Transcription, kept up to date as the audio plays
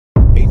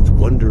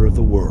wonder of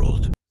the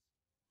world.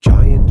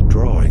 Giant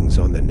drawings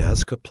on the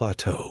Nazca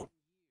Plateau.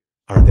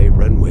 Are they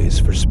runways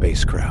for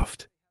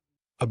spacecraft?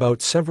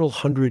 About several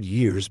hundred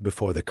years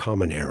before the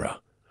Common Era,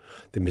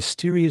 the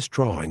mysterious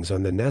drawings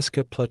on the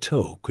Nazca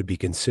Plateau could be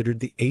considered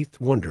the eighth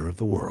wonder of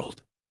the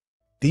world.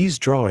 These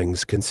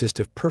drawings consist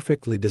of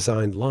perfectly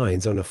designed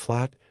lines on a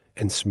flat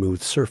and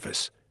smooth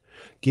surface,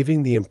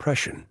 giving the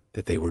impression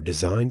that they were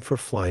designed for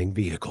flying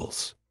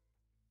vehicles.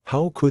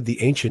 How could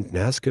the ancient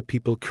Nazca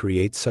people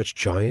create such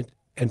giant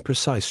and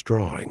precise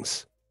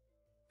drawings?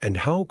 And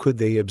how could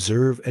they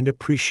observe and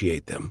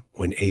appreciate them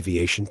when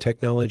aviation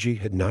technology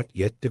had not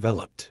yet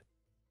developed?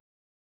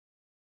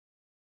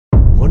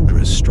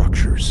 Wondrous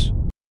structures.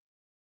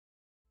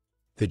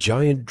 The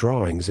giant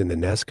drawings in the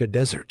Nazca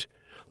Desert,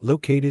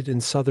 located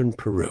in southern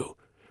Peru,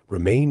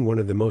 remain one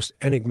of the most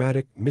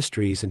enigmatic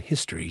mysteries in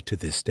history to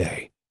this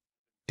day.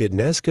 Did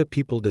Nazca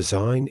people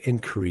design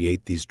and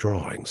create these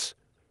drawings?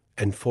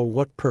 And for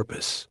what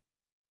purpose?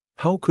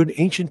 How could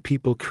ancient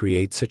people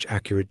create such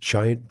accurate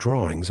giant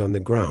drawings on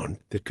the ground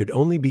that could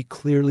only be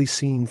clearly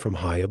seen from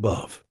high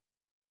above?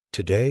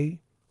 Today,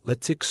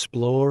 let's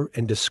explore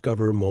and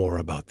discover more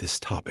about this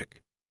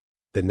topic.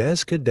 The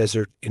Nazca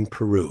Desert in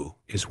Peru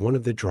is one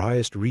of the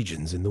driest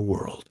regions in the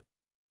world.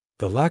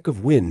 The lack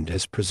of wind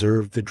has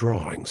preserved the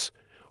drawings,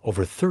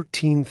 over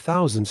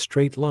 13,000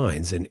 straight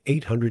lines and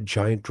 800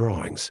 giant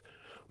drawings,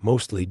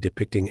 mostly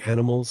depicting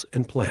animals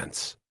and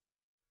plants.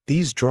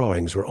 These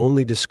drawings were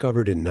only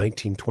discovered in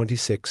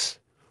 1926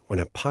 when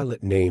a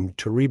pilot named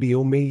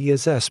Toribio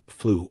Meyers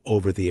flew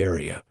over the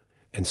area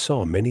and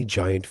saw many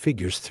giant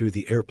figures through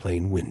the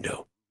airplane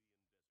window.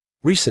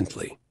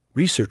 Recently,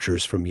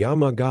 researchers from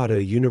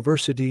Yamagata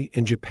University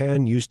in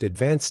Japan used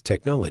advanced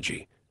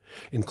technology,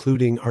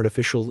 including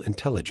artificial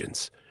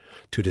intelligence,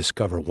 to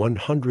discover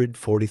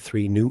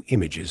 143 new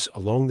images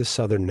along the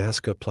southern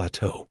Nazca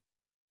Plateau.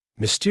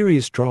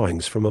 Mysterious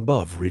drawings from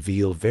above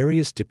reveal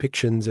various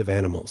depictions of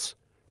animals,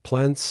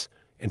 plants,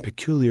 and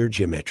peculiar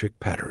geometric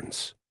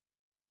patterns.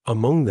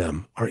 Among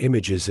them are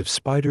images of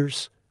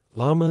spiders,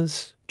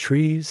 llamas,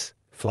 trees,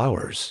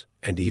 flowers,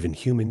 and even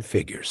human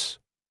figures.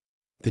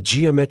 The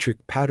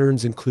geometric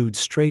patterns include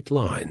straight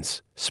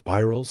lines,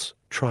 spirals,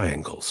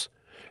 triangles,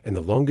 and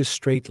the longest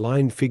straight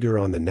line figure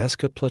on the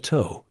Nazca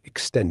Plateau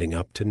extending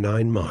up to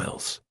 9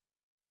 miles.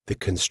 The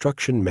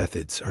construction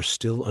methods are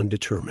still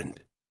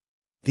undetermined.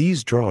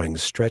 These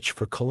drawings stretch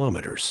for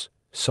kilometers,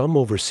 some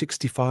over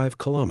 65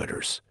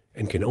 kilometers,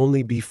 and can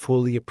only be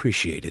fully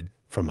appreciated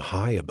from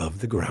high above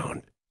the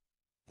ground.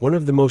 One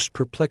of the most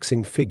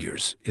perplexing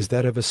figures is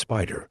that of a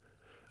spider,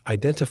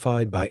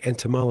 identified by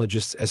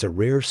entomologists as a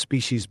rare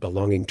species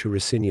belonging to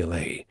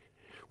Rocinulae,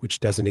 which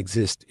doesn't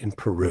exist in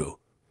Peru,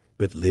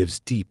 but lives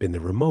deep in the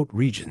remote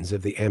regions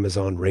of the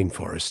Amazon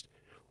rainforest,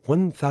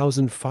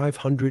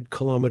 1,500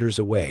 kilometers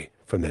away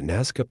from the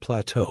Nazca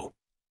Plateau.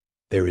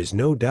 There is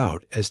no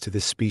doubt as to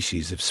the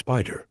species of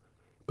spider,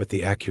 but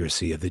the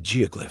accuracy of the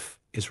geoglyph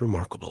is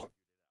remarkable.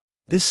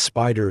 This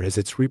spider has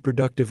its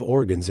reproductive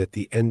organs at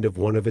the end of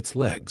one of its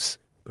legs,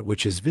 but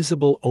which is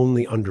visible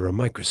only under a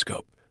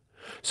microscope,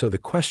 so the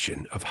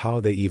question of how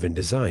they even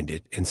designed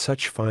it in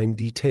such fine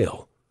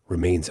detail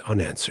remains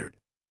unanswered.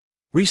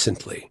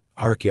 Recently,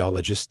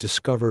 archaeologists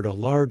discovered a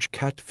large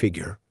cat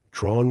figure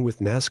drawn with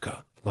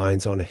Nazca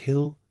lines on a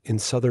hill in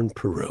southern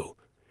Peru,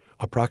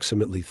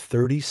 approximately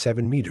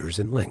 37 meters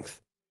in length.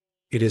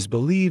 It is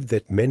believed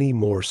that many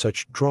more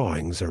such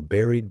drawings are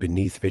buried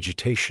beneath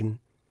vegetation,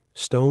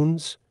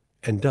 stones,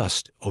 and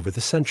dust over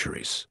the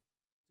centuries.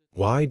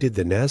 Why did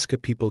the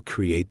Nazca people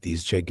create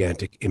these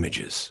gigantic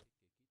images?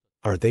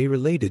 Are they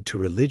related to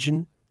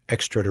religion,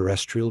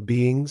 extraterrestrial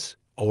beings,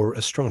 or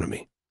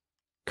astronomy?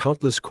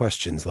 Countless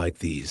questions like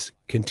these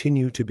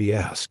continue to be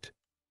asked.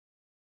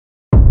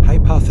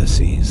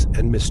 Hypotheses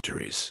and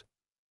mysteries.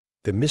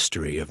 The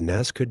mystery of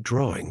Nazca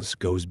drawings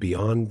goes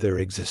beyond their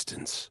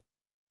existence.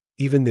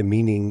 Even the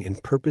meaning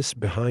and purpose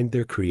behind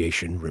their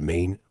creation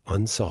remain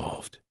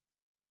unsolved.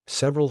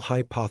 Several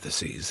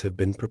hypotheses have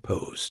been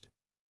proposed.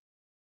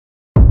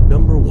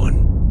 Number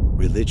 1.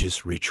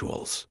 Religious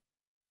rituals.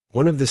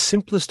 One of the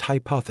simplest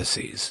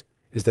hypotheses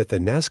is that the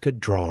Nazca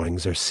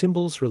drawings are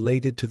symbols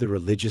related to the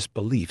religious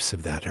beliefs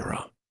of that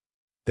era.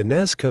 The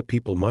Nazca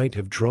people might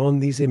have drawn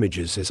these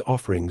images as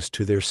offerings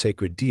to their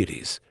sacred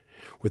deities,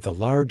 with a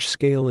large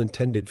scale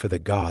intended for the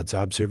gods'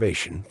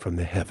 observation from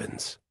the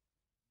heavens.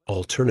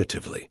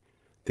 Alternatively,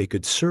 they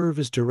could serve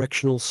as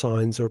directional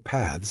signs or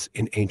paths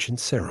in ancient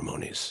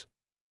ceremonies.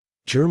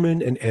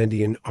 German and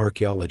Andean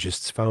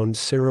archaeologists found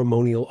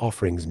ceremonial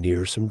offerings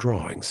near some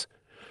drawings,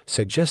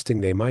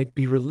 suggesting they might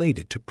be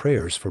related to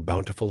prayers for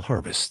bountiful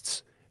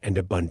harvests and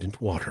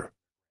abundant water.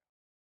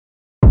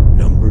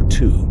 Number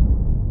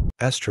 2.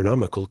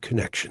 Astronomical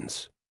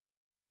connections.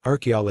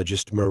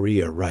 Archaeologist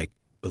Maria Reich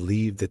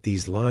believed that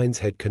these lines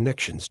had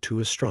connections to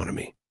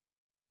astronomy.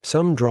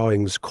 Some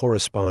drawings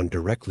correspond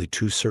directly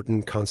to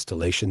certain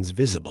constellations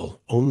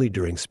visible only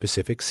during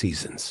specific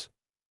seasons.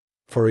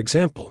 For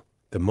example,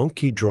 the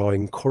monkey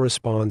drawing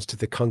corresponds to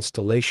the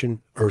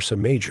constellation Ursa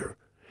Major,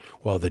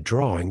 while the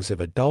drawings of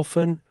a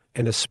dolphin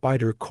and a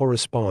spider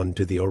correspond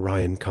to the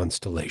Orion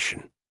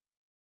constellation.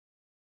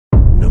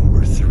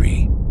 Number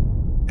 3.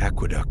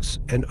 Aqueducts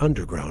and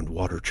underground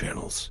water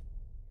channels.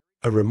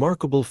 A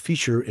remarkable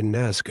feature in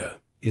Nazca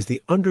is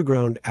the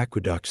underground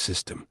aqueduct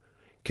system,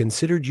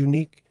 considered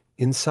unique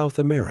in South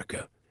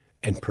America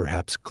and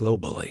perhaps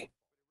globally.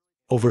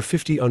 Over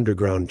 50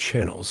 underground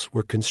channels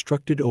were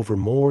constructed over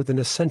more than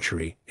a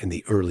century in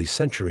the early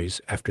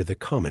centuries after the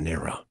Common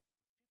Era.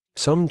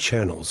 Some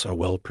channels are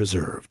well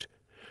preserved,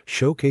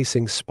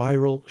 showcasing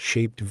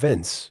spiral-shaped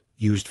vents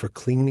used for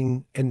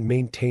cleaning and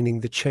maintaining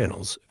the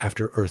channels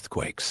after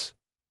earthquakes.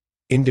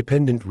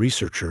 Independent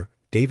researcher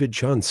David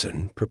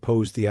Johnson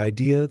proposed the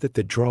idea that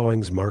the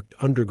drawings marked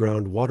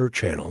underground water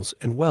channels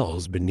and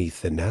wells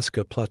beneath the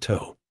Nazca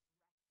Plateau.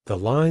 The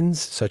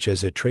lines, such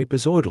as a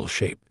trapezoidal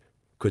shape,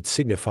 could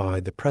signify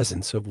the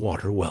presence of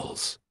water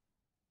wells.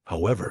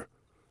 However,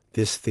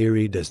 this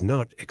theory does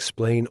not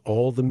explain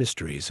all the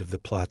mysteries of the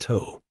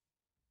plateau.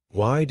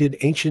 Why did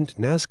ancient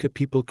Nazca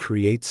people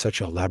create such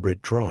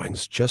elaborate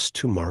drawings just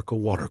to mark a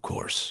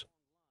watercourse?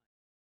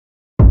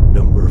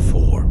 Number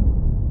 4.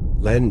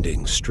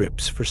 Landing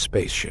strips for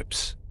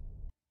spaceships.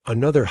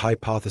 Another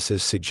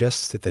hypothesis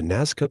suggests that the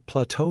Nazca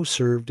Plateau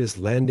served as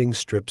landing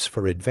strips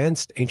for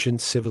advanced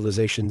ancient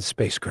civilization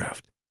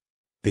spacecraft.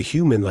 The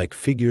human-like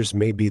figures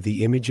may be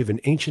the image of an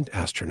ancient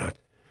astronaut,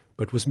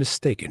 but was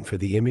mistaken for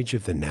the image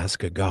of the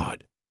Nazca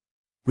god.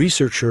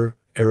 Researcher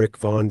Eric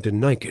von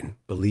den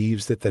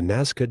believes that the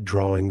Nazca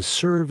drawings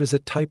serve as a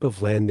type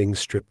of landing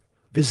strip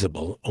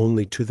visible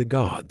only to the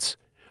gods,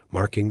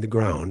 marking the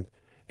ground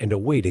and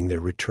awaiting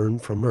their return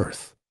from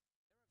Earth.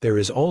 There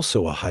is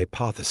also a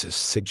hypothesis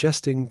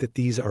suggesting that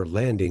these are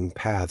landing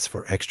paths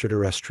for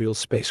extraterrestrial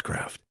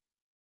spacecraft.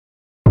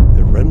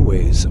 The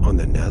runways on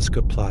the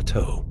Nazca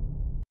Plateau.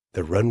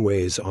 The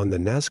runways on the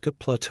Nazca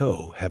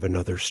Plateau have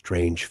another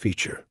strange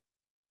feature.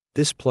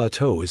 This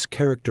plateau is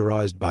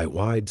characterized by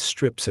wide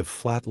strips of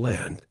flat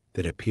land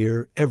that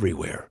appear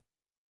everywhere.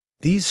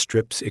 These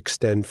strips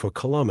extend for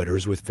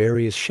kilometers with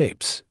various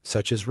shapes,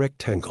 such as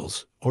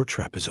rectangles or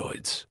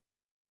trapezoids.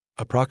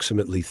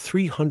 Approximately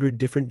 300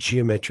 different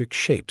geometric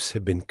shapes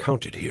have been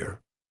counted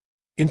here.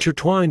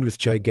 Intertwined with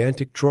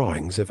gigantic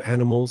drawings of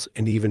animals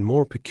and even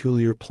more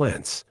peculiar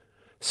plants,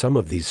 some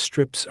of these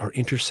strips are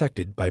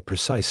intersected by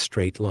precise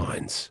straight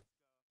lines.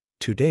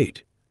 To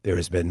date, there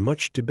has been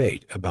much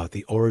debate about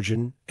the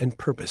origin and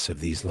purpose of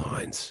these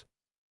lines.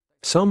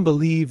 Some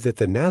believe that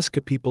the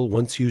Nazca people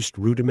once used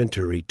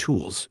rudimentary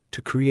tools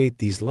to create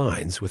these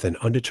lines with an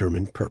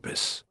undetermined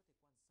purpose.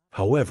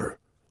 However,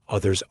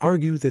 others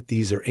argue that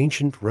these are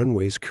ancient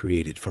runways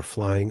created for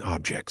flying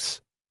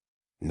objects.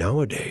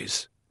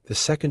 Nowadays, the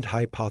second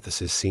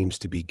hypothesis seems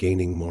to be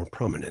gaining more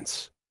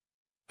prominence.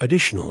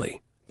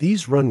 Additionally,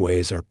 these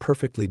runways are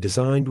perfectly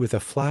designed with a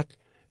flat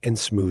and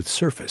smooth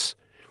surface,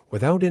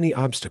 without any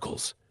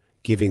obstacles,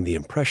 giving the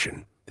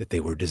impression that they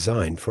were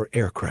designed for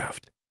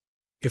aircraft.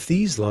 If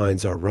these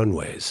lines are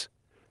runways,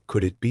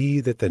 could it be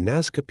that the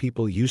Nazca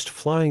people used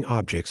flying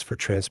objects for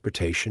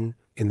transportation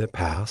in the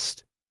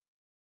past?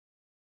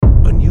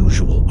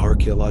 Unusual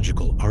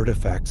archaeological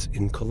artifacts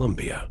in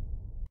Colombia.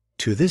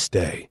 To this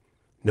day,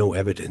 no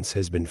evidence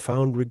has been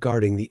found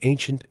regarding the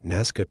ancient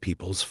Nazca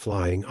people's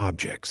flying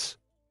objects.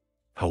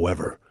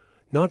 However,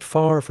 not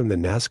far from the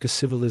Nazca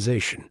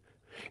civilization,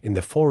 in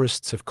the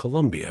forests of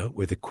Colombia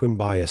where the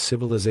Quimbaya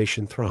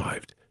civilization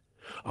thrived,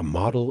 a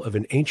model of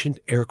an ancient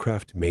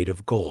aircraft made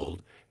of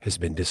gold has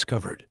been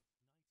discovered.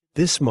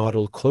 This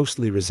model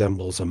closely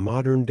resembles a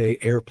modern-day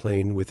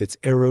airplane with its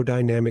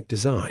aerodynamic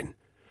design,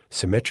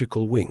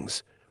 symmetrical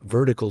wings,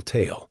 vertical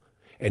tail,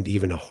 and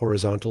even a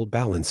horizontal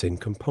balancing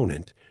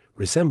component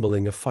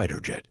resembling a fighter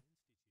jet.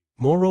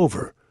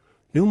 Moreover,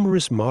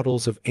 numerous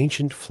models of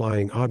ancient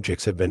flying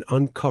objects have been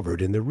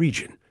uncovered in the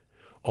region,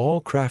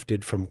 all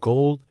crafted from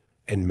gold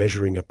and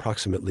measuring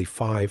approximately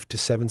 5 to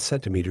 7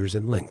 centimeters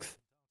in length.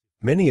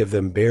 Many of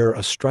them bear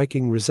a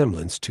striking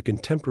resemblance to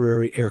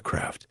contemporary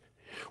aircraft,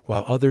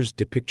 while others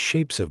depict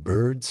shapes of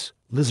birds,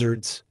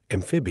 lizards,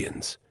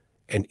 amphibians,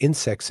 and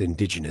insects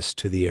indigenous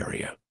to the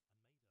area.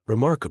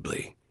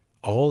 Remarkably,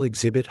 all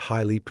exhibit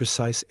highly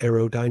precise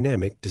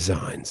aerodynamic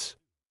designs.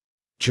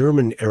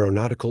 German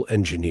aeronautical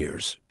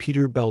engineers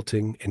Peter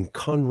Belting and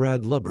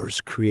Konrad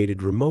Lubbers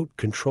created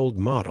remote-controlled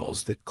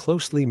models that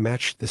closely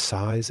matched the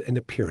size and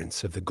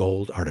appearance of the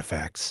gold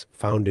artifacts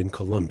found in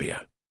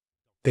Colombia.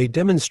 They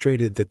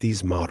demonstrated that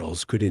these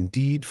models could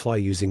indeed fly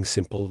using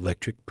simple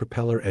electric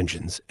propeller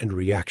engines and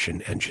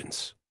reaction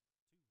engines.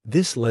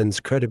 This lends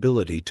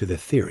credibility to the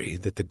theory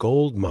that the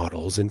gold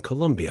models in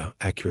Colombia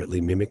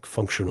accurately mimic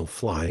functional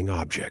flying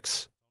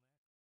objects.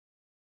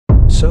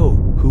 So,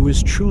 who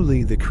is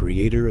truly the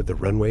creator of the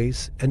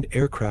runways and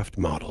aircraft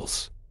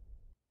models?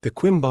 The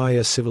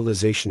Quimbaya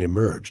civilization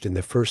emerged in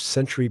the 1st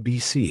century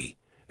BC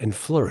and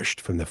flourished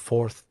from the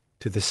 4th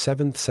to the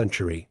 7th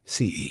century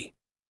CE.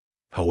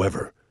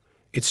 However,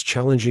 it's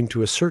challenging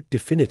to assert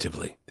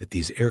definitively that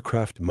these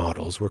aircraft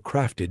models were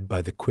crafted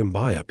by the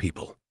Quimbaya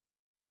people.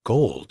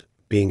 Gold,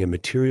 being a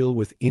material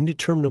with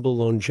indeterminable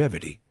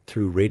longevity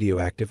through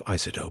radioactive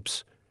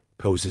isotopes,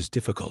 poses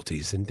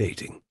difficulties in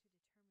dating.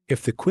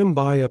 If the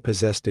Quimbaya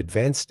possessed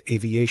advanced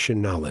aviation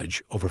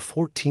knowledge over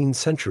 14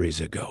 centuries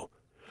ago,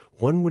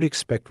 one would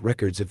expect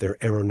records of their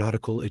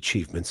aeronautical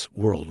achievements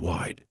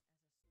worldwide.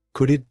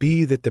 Could it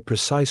be that the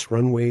precise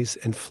runways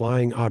and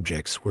flying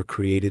objects were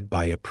created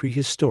by a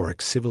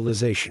prehistoric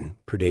civilization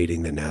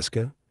predating the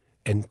Nazca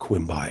and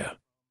Quimbaya?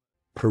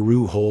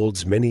 Peru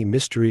holds many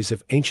mysteries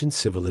of ancient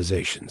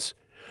civilizations,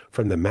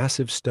 from the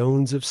massive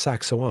stones of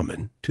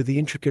Sacsayhuaman to the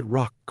intricate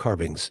rock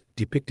carvings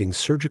depicting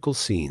surgical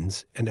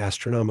scenes and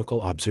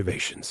astronomical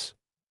observations.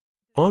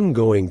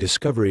 Ongoing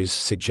discoveries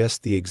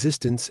suggest the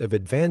existence of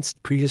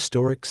advanced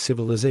prehistoric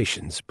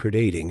civilizations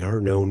predating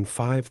our known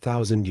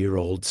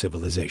 5,000-year-old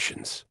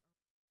civilizations.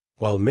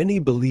 While many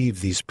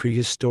believe these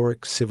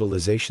prehistoric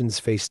civilizations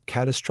faced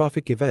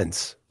catastrophic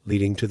events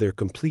leading to their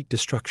complete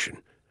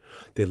destruction,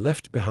 they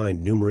left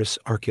behind numerous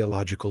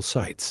archaeological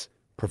sites,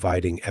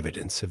 providing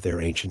evidence of their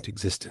ancient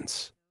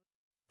existence.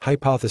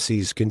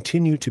 Hypotheses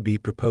continue to be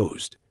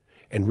proposed,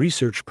 and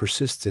research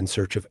persists in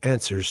search of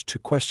answers to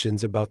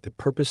questions about the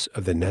purpose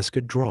of the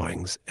Nazca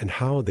drawings and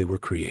how they were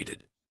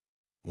created.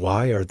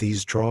 Why are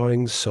these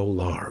drawings so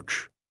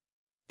large?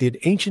 Did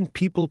ancient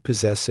people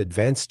possess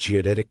advanced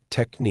geodetic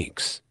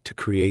techniques to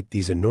create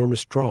these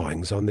enormous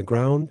drawings on the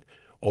ground,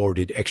 or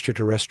did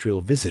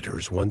extraterrestrial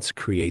visitors once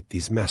create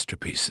these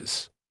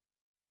masterpieces?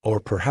 Or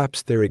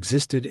perhaps there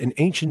existed an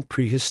ancient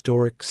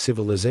prehistoric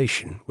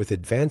civilization with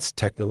advanced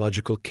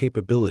technological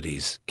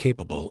capabilities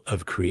capable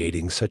of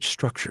creating such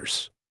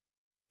structures.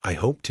 I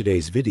hope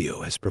today's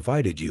video has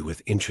provided you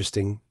with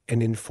interesting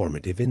and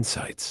informative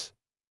insights.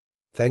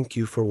 Thank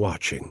you for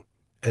watching,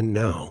 and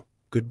now,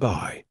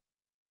 goodbye.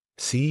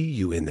 See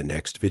you in the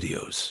next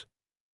videos.